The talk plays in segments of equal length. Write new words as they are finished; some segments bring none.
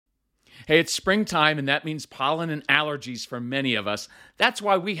Hey, it's springtime, and that means pollen and allergies for many of us. That's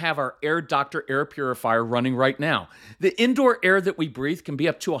why we have our Air Doctor air purifier running right now. The indoor air that we breathe can be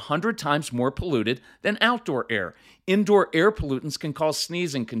up to 100 times more polluted than outdoor air. Indoor air pollutants can cause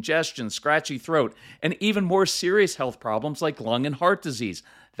sneezing, congestion, scratchy throat, and even more serious health problems like lung and heart disease.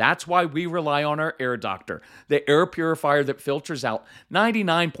 That's why we rely on our Air Doctor, the air purifier that filters out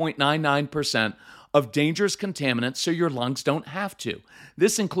 99.99% of dangerous contaminants so your lungs don't have to.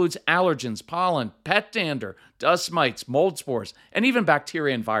 This includes allergens, pollen, pet dander, dust mites, mold spores, and even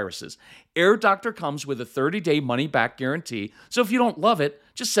bacteria and viruses. Air Doctor comes with a 30-day money-back guarantee, so if you don't love it,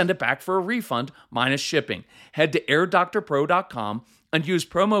 just send it back for a refund minus shipping. Head to airdoctorpro.com and use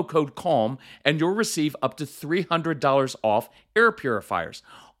promo code CALM, and you'll receive up to $300 off air purifiers.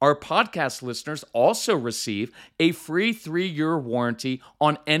 Our podcast listeners also receive a free 3-year warranty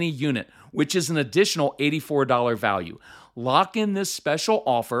on any unit, which is an additional $84 value. Lock in this special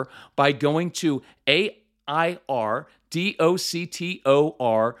offer by going to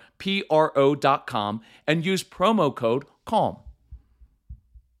airdoctorpro.com and use promo code CALM.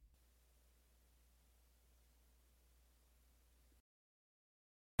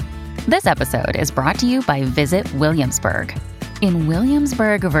 This episode is brought to you by Visit Williamsburg. In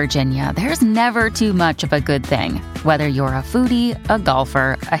Williamsburg, Virginia, there's never too much of a good thing. Whether you're a foodie, a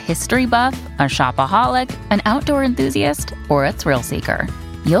golfer, a history buff, a shopaholic, an outdoor enthusiast, or a thrill seeker,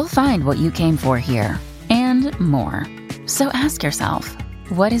 you'll find what you came for here and more. So ask yourself,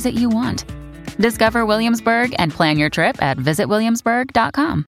 what is it you want? Discover Williamsburg and plan your trip at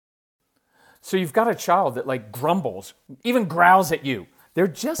visitwilliamsburg.com. So you've got a child that grumbles, even growls at you. They're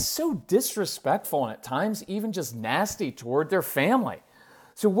just so disrespectful and at times even just nasty toward their family.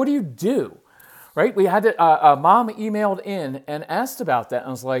 So what do? Right? We had a mom emailed in and asked about that, and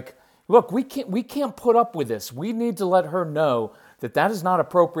I was like, look, we can't put up with this. We need to let her know that is not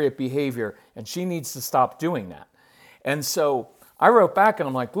appropriate behavior and she needs to stop doing that. And so I wrote back and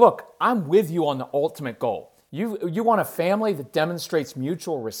I'm like, look, I'm with you on the ultimate goal. You want a family that demonstrates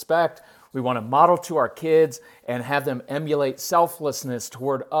mutual respect. We want to model to our kids and have them emulate selflessness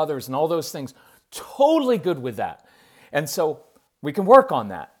toward others and all those things. Totally good with that. And so we can work on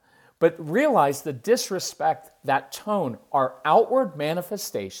that. But realize the disrespect, that tone, are outward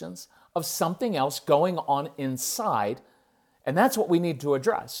manifestations of something else going on inside. And that's what we need to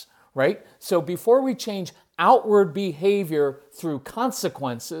address, right? So before we change outward behavior through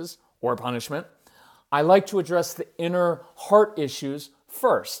consequences or punishment, I like to address the inner heart issues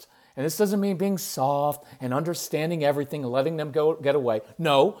first. And this doesn't mean being soft and understanding everything and letting them get away.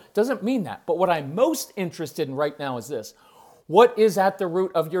 No, it doesn't mean that. But what I'm most interested in right now is this. What is at the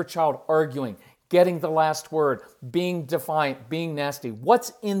root of your child arguing, getting the last word, being defiant, being nasty?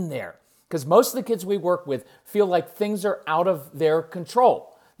 What's in there? Because most of the kids we work with feel like things are out of their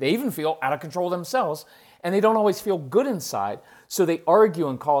control. They even feel out of control themselves, and they don't always feel good inside. So they argue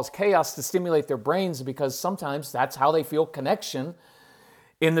and cause chaos to stimulate their brains because sometimes that's how they feel connection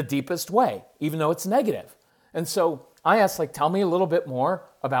in the deepest way, even though it's negative. And so I asked, tell me a little bit more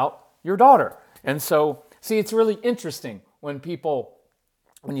about your daughter. And so, see, it's really interesting when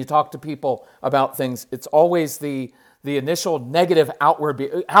you talk to people about things, it's always the initial negative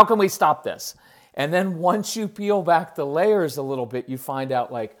outward, how can we stop this? And then once you peel back the layers a little bit, you find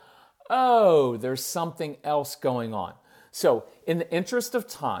out oh, there's something else going on. So in the interest of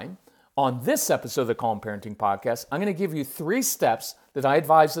time, on this episode of the Calm Parenting Podcast, I'm going to give you 3 steps that I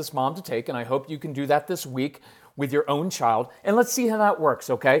advise this mom to take, and I hope you can do that this week with your own child, and let's see how that works,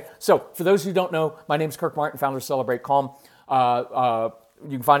 okay? So for those who don't know, my name is Kirk Martin, founder of Celebrate Calm. You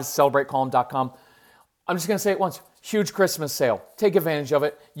can find us at celebratecalm.com. I'm just going to say it once. Huge Christmas sale. Take advantage of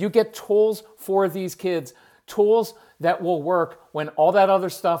it. You get tools for these kids, tools that will work when all that other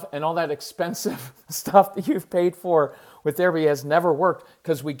stuff and all that expensive stuff that you've paid for with therapy has never worked,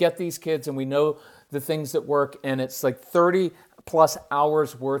 because we get these kids and we know the things that work, and it's 30 plus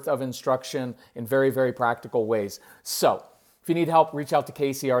hours worth of instruction in very, very practical ways. So if you need help, reach out to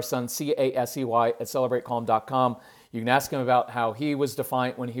Casey, our son, Casey, at celebratecalm.com. You can ask him about how he was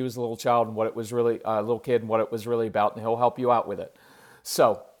defiant when he was a little child and what it was really, a little kid, and what it was really about, and he'll help you out with it.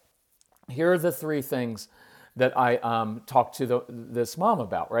 So here are the 3 things that I talked to this mom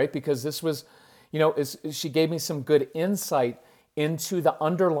about, right? Because this was, she gave me some good insight into the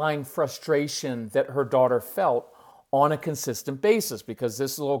underlying frustration that her daughter felt on a consistent basis, because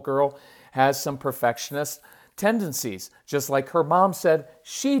this little girl has some perfectionist tendencies, just like her mom said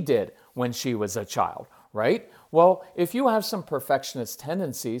she did when she was a child, right? Well, if you have some perfectionist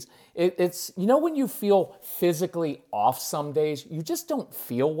tendencies, it's when you feel physically off some days, you just don't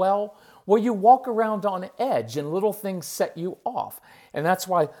feel well. Well, you walk around on edge and little things set you off. And that's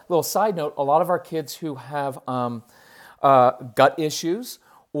why, little side note, a lot of our kids who have gut issues,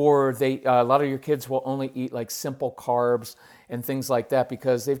 or a lot of your kids will only eat like simple carbs and things like that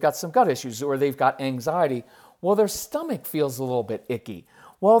because they've got some gut issues or they've got anxiety. Well, their stomach feels a little bit icky.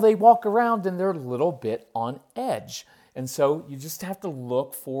 Well, they walk around and they're a little bit on edge. And so you just have to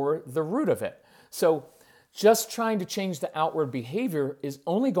look for the root of it. So just trying to change the outward behavior is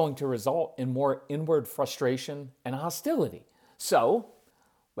only going to result in more inward frustration and hostility. So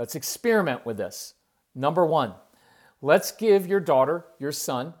let's experiment with this. Number one, let's give your daughter, your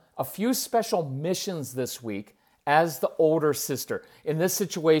son, a few special missions this week as the older sister. In this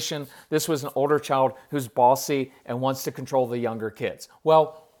situation, this was an older child who's bossy and wants to control the younger kids.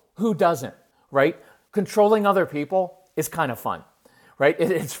 Well, who doesn't, right? Controlling other people is kind of fun, right?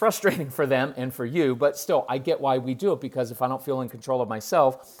 It's frustrating for them and for you, but still, I get why we do it, because if I don't feel in control of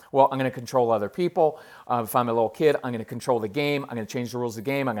myself, well, I'm going to control other people. If I'm a little kid, I'm going to control the game. I'm going to change the rules of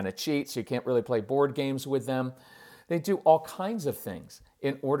the game. I'm going to cheat, so you can't really play board games with them. They do all kinds of things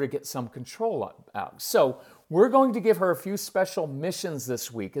in order to get some control out. So we're going to give her a few special missions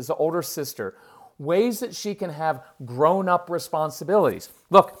this week as the older sister, ways that she can have grown-up responsibilities.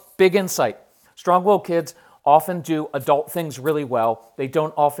 Look, big insight. Strong-willed kids often do adult things really well. They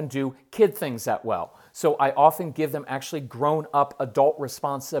don't often do kid things that well. So I often give them actually grown-up adult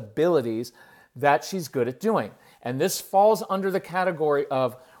responsibilities that she's good at doing. And this falls under the category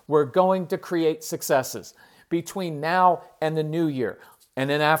of we're going to create successes between now and the new year, and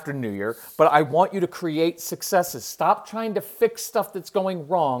then after New Year, but I want you to create successes. Stop trying to fix stuff that's going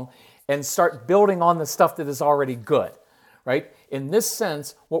wrong and start building on the stuff that is already good, right? In this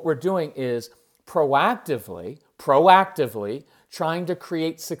sense, what we're doing is proactively trying to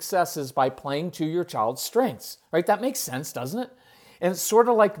create successes by playing to your child's strengths, right? That makes sense, doesn't it? And it's sort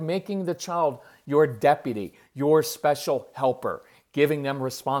of like making the child your deputy, your special helper, giving them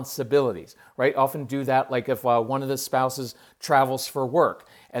responsibilities, right? Often do that, like if one of the spouses travels for work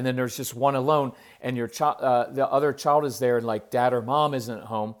and then there's just one alone and your the other child is there and like dad or mom isn't at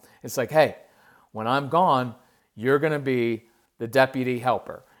home. It's like, hey, when I'm gone, you're going to be the deputy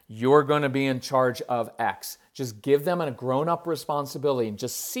helper. You're going to be in charge of X. Just give them a grown-up responsibility and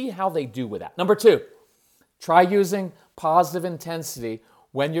just see how they do with that. Number two, try using positive intensity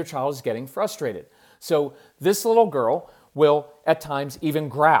when your child is getting frustrated. So this little girl will at times even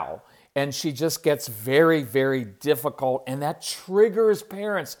growl, and she just gets very, very difficult, and that triggers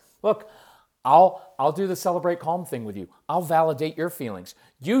parents. Look, I'll do the celebrate calm thing with you. I'll validate your feelings.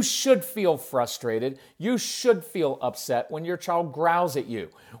 You should feel frustrated. You should feel upset when your child growls at you,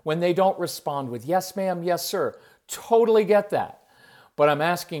 when they don't respond with yes, ma'am, yes, sir. Totally get that. But I'm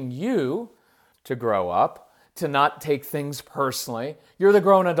asking you to grow up, to not take things personally. You're the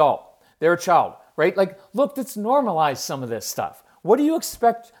grown adult. They're a child, right? Like, look, let's normalize some of this stuff. What do you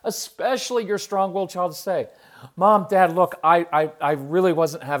expect, especially your strong-willed child, to say? Mom, Dad, look, I really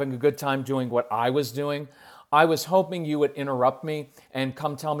wasn't having a good time doing what I was doing. I was hoping you would interrupt me and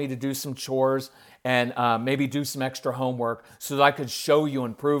come tell me to do some chores and maybe do some extra homework so that I could show you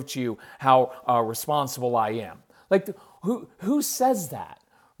and prove to you how responsible I am. Like, who says that,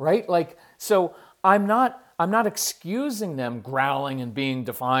 right? Like, so I'm not excusing them growling and being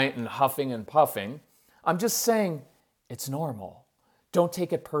defiant and huffing and puffing. I'm just saying it's normal. Don't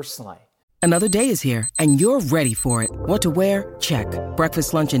take it personally. Another day is here, and you're ready for it. What to wear? Check.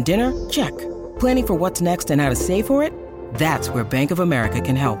 Breakfast, lunch, and dinner? Check. Planning for what's next and how to save for it? That's where Bank of America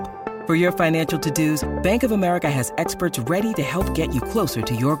can help. For your financial to-dos, Bank of America has experts ready to help get you closer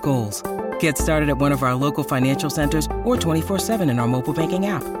to your goals. Get started at one of our local financial centers or 24/7 in our mobile banking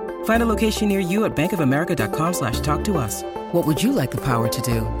app. Find a location near you at bankofamerica.com/talktous. What would you like the power to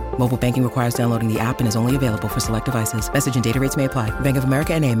do? Mobile banking requires downloading the app and is only available for select devices. Message and data rates may apply. Bank of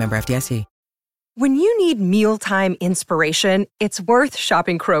America NA, member FDIC. When you need mealtime inspiration, it's worth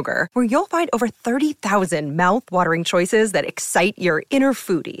shopping Kroger, where you'll find over 30,000 mouth-watering choices that excite your inner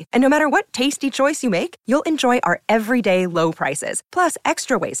foodie. And no matter what tasty choice you make, you'll enjoy our everyday low prices, plus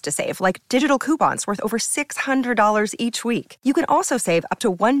extra ways to save, like digital coupons worth over $600 each week. You can also save up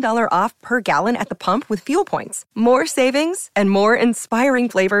to $1 off per gallon at the pump with fuel points. More savings and more inspiring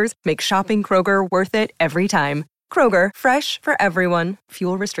flavors make shopping Kroger worth it every time. Kroger, fresh for everyone.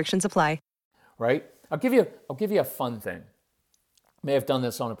 Fuel restrictions apply. Right? I'll give you a fun thing. May have done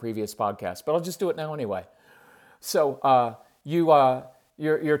this on a previous podcast, but I'll just do it now anyway. So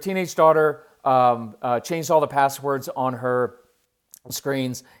your teenage daughter changed all the passwords on her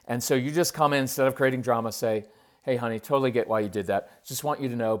screens, and so you just come in, instead of creating drama, say, hey honey, totally get why you did that. Just want you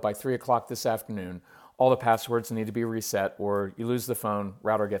to know by 3 o'clock this afternoon, all the passwords need to be reset, or you lose the phone,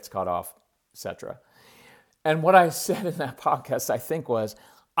 router gets cut off, etc. And what I said in that podcast, I think, was,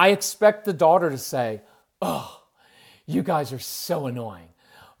 I expect the daughter to say, oh, you guys are so annoying.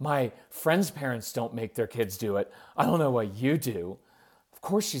 My friends' parents don't make their kids do it. I don't know what you do. Of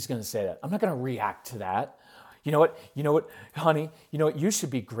course she's going to say that. I'm not going to react to that. You know what, honey, you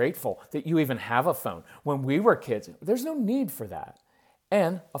should be grateful that you even have a phone. When we were kids, there's no need for that.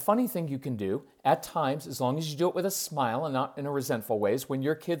 And a funny thing you can do at times, as long as you do it with a smile and not in a resentful ways, when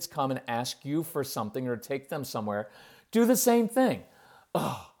your kids come and ask you for something or take them somewhere, do the same thing.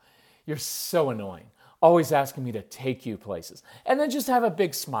 Oh, you're so annoying. Always asking me to take you places. And then just have a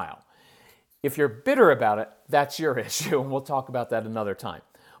big smile. If you're bitter about it, that's your issue, and we'll talk about that another time.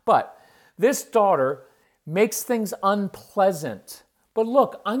 But this daughter makes things unpleasant. But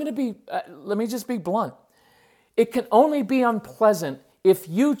look, let me just be blunt. It can only be unpleasant if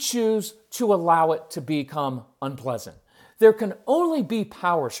you choose to allow it to become unpleasant. There can only be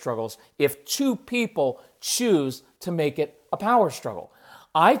power struggles if two people choose to make it a power struggle.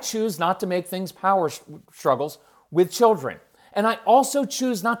 I choose not to make things power struggles with children. And I also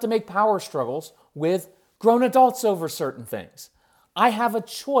choose not to make power struggles with grown adults over certain things. I have a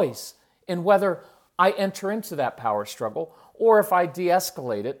choice in whether I enter into that power struggle, or if I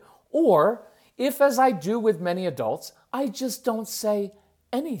de-escalate it, or if, as I do with many adults, I just don't say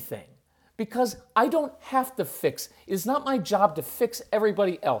anything. Because I don't have to fix. It's not my job to fix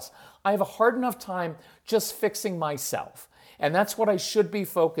everybody else. I have a hard enough time just fixing myself. And that's what I should be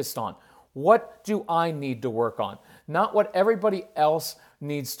focused on. What do I need to work on? Not what everybody else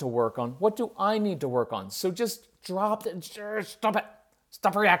needs to work on. What do I need to work on? So just drop it. Stop it.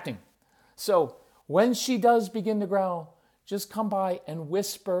 Stop reacting. So when she does begin to growl, just come by and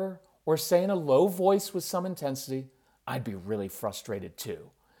whisper or say in a low voice with some intensity, I'd be really frustrated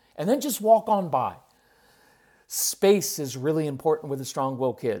too. And then just walk on by. Space is really important with the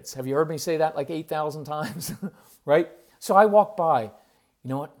strong-willed kids. Have you heard me say that like 8,000 times? Right? So I walk by. You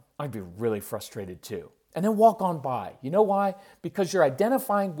know what? I'd be really frustrated too. And then walk on by. You know why? Because you're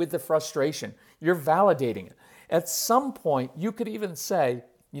identifying with the frustration. You're validating it. At some point, you could even say,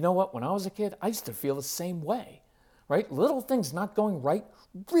 you know what? When I was a kid, I used to feel the same way. Right? Little things not going right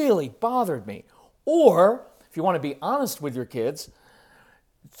really bothered me. Or, if you want to be honest with your kids,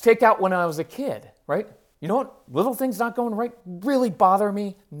 take out when I was a kid, right? You know what? Little things not going right really bother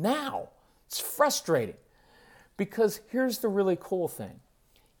me now. It's frustrating. Because here's the really cool thing.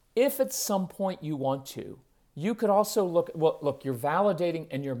 If at some point you want to, you could also look, you're validating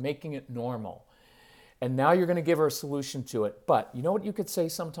and you're making it normal. And now you're going to give her a solution to it. But you know what you could say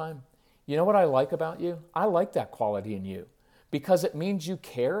sometime? You know what I like about you? I like that quality in you. Because it means you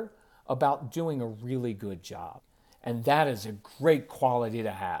care about doing a really good job. And that is a great quality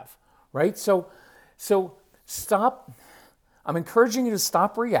to have, right? So stop. I'm encouraging you to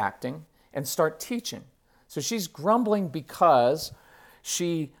stop reacting and start teaching. So she's grumbling because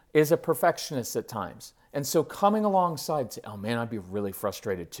she is a perfectionist at times. And so coming alongside, say, oh man, I'd be really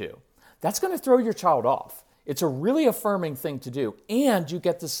frustrated too. That's going to throw your child off. It's a really affirming thing to do. And you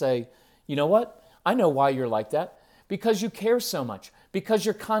get to say, you know what? I know why you're like that. Because you care so much. Because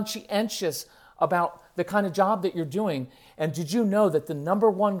you're conscientious about the kind of job that you're doing. And did you know that the number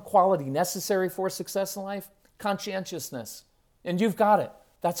one quality necessary for success in life? Conscientiousness. And you've got it.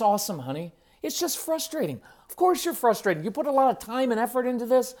 That's awesome, honey. It's just frustrating. Of course you're frustrated. You put a lot of time and effort into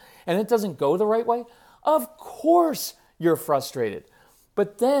this and it doesn't go the right way. Of course you're frustrated.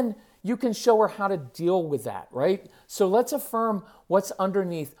 But then you can show her how to deal with that, right? So let's affirm what's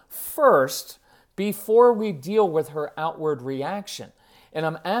underneath first before we deal with her outward reaction. And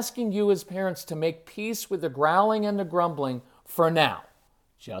I'm asking you as parents to make peace with the growling and the grumbling for now.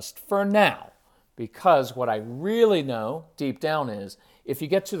 Just for now. Because what I really know deep down is if you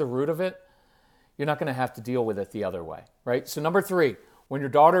get to the root of it, you're not going to have to deal with it the other way, right? So number 3, when your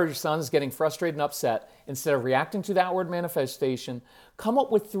daughter or your son is getting frustrated and upset, instead of reacting to the outward manifestation, come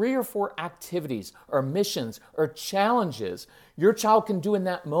up with 3 or 4 activities or missions or challenges your child can do in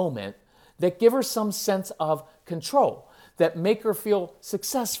that moment that give her some sense of control, that make her feel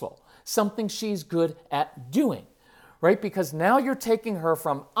successful, something she's good at doing, right? Because now you're taking her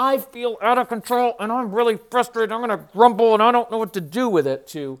from, I feel out of control and I'm really frustrated, I'm going to grumble and I don't know what to do with it,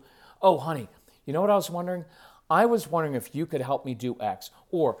 to, oh, honey, you know what I was wondering? I was wondering if you could help me do X,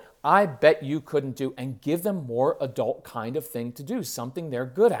 or I bet you couldn't do, and give them more adult kind of thing to do, something they're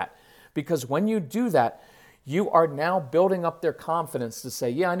good at. Because when you do that, you are now building up their confidence to say,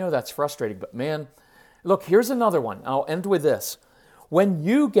 yeah, I know that's frustrating, but man, look, here's another one. I'll end with this. When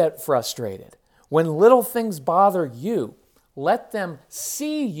you get frustrated, when little things bother you, let them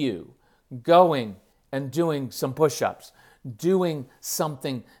see you going and doing some push-ups, doing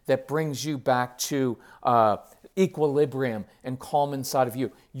something that brings you back to equilibrium and calm inside of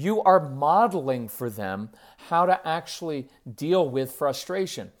you. You are modeling for them how to actually deal with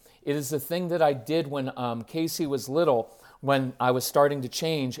frustration. It is the thing that I did when Casey was little, when I was starting to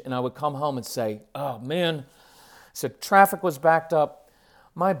change, and I would come home and say, oh man, so traffic was backed up.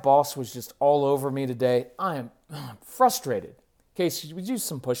 My boss was just all over me today. I'm frustrated. Casey, would you do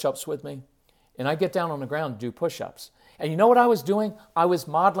some push-ups with me? And I get down on the ground and do push-ups. And you know what I was doing? I was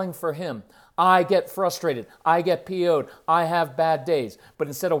modeling for him. I get frustrated. I get PO'd. I have bad days. But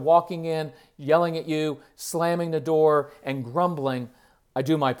instead of walking in, yelling at you, slamming the door, and grumbling, I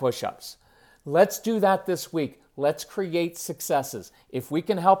do my push-ups. Let's do that this week. Let's create successes. If we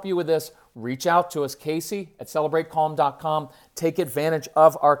can help you with this, reach out to us, Casey at CelebrateCalm.com. Take advantage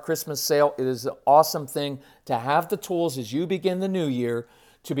of our Christmas sale. It is an awesome thing to have the tools as you begin the new year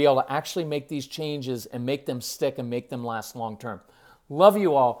to be able to actually make these changes and make them stick and make them last long term. Love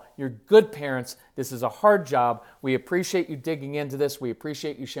you all. You're good parents. This is a hard job. We appreciate you digging into this. We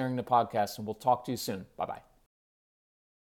appreciate you sharing the podcast, and we'll talk to you soon. Bye-bye.